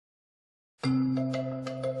What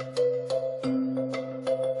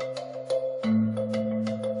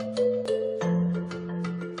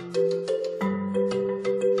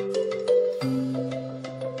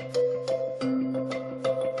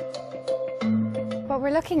we're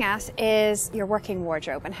looking at is your working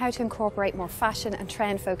wardrobe and how to incorporate more fashion and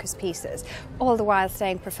trend-focused pieces, all the while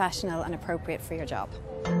staying professional and appropriate for your job.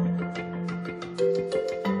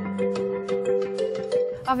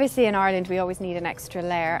 Obviously in Ireland we always need an extra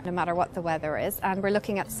layer no matter what the weather is, and we're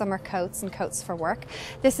looking at summer coats and coats for work.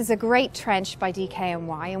 This is a great trench by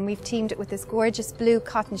DKNY and we've teamed it with this gorgeous blue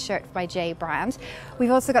cotton shirt by J brand.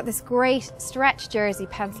 We've also got this great stretch jersey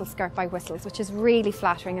pencil skirt by Whistles, which is really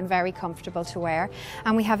flattering and very comfortable to wear.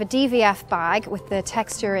 And we have a DVF bag with the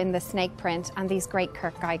texture in the snake print and these great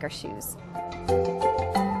Kurt Geiger shoes.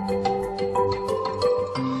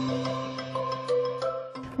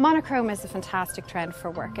 Monochrome is a fantastic trend for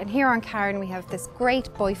work, and here on Karen we have this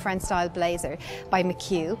great boyfriend style blazer by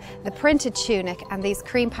McHugh, the printed tunic and these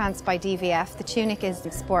cream pants by DVF. The tunic is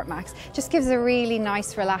in Sport Max, just gives a really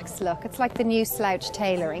nice relaxed look. It's like the new slouch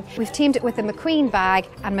tailoring. We've teamed it with the McQueen bag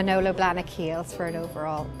and Manolo Blahnik heels for an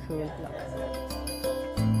overall cool look.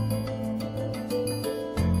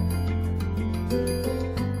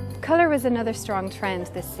 Colour is another strong trend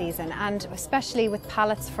this season, and especially with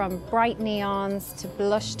palettes from bright neons to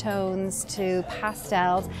blush tones to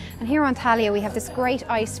pastels. And here on Thalia we have this great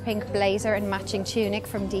iced pink blazer and matching tunic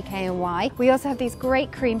from DKNY. We also have these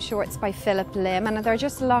great cream shorts by Philip Lim, and they're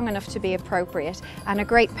just long enough to be appropriate, and a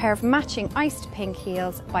great pair of matching iced pink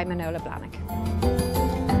heels by Manolo Blahnik.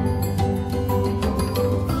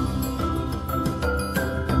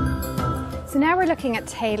 So now we're looking at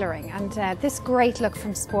tailoring, and this great look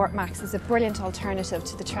from Sport Max is a brilliant alternative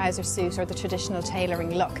to the trouser suit or the traditional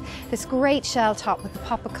tailoring look. This great shell top with the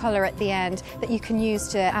pop of colour at the end that you can use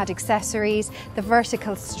to add accessories. The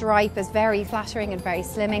vertical stripe is very flattering and very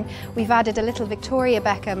slimming. We've added a little Victoria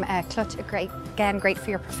Beckham clutch, again great for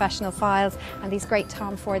your professional files, and these great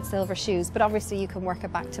Tom Ford silver shoes, but obviously you can work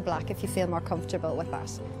it back to black if you feel more comfortable with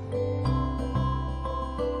that.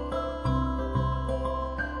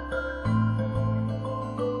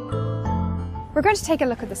 We're going to take a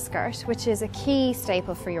look at the skirt, which is a key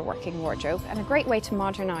staple for your working wardrobe, and a great way to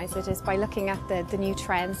modernise it is by looking at the new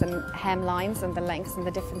trends and hemlines and the lengths and the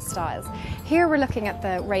different styles. Here we're looking at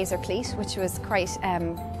the razor pleat, which was quite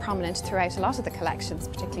prominent throughout a lot of the collections,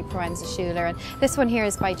 particularly Proenza Schuler, and this one here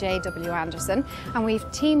is by J.W. Anderson, and we've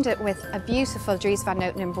teamed it with a beautiful Dries van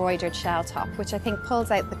Noten embroidered shell top, which I think pulls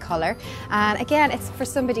out the colour. And again, it's for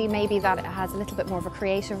somebody maybe that has a little bit more of a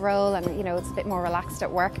creative role and it's a bit more relaxed at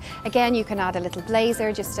work. Again, you can add a little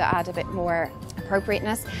blazer just to add a bit more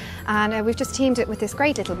appropriateness, and we've just teamed it with this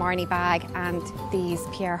great little Marnie bag and these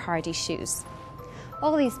Pierre Hardy shoes.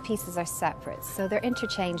 All these pieces are separate, so they're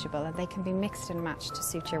interchangeable and they can be mixed and matched to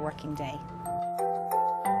suit your working day.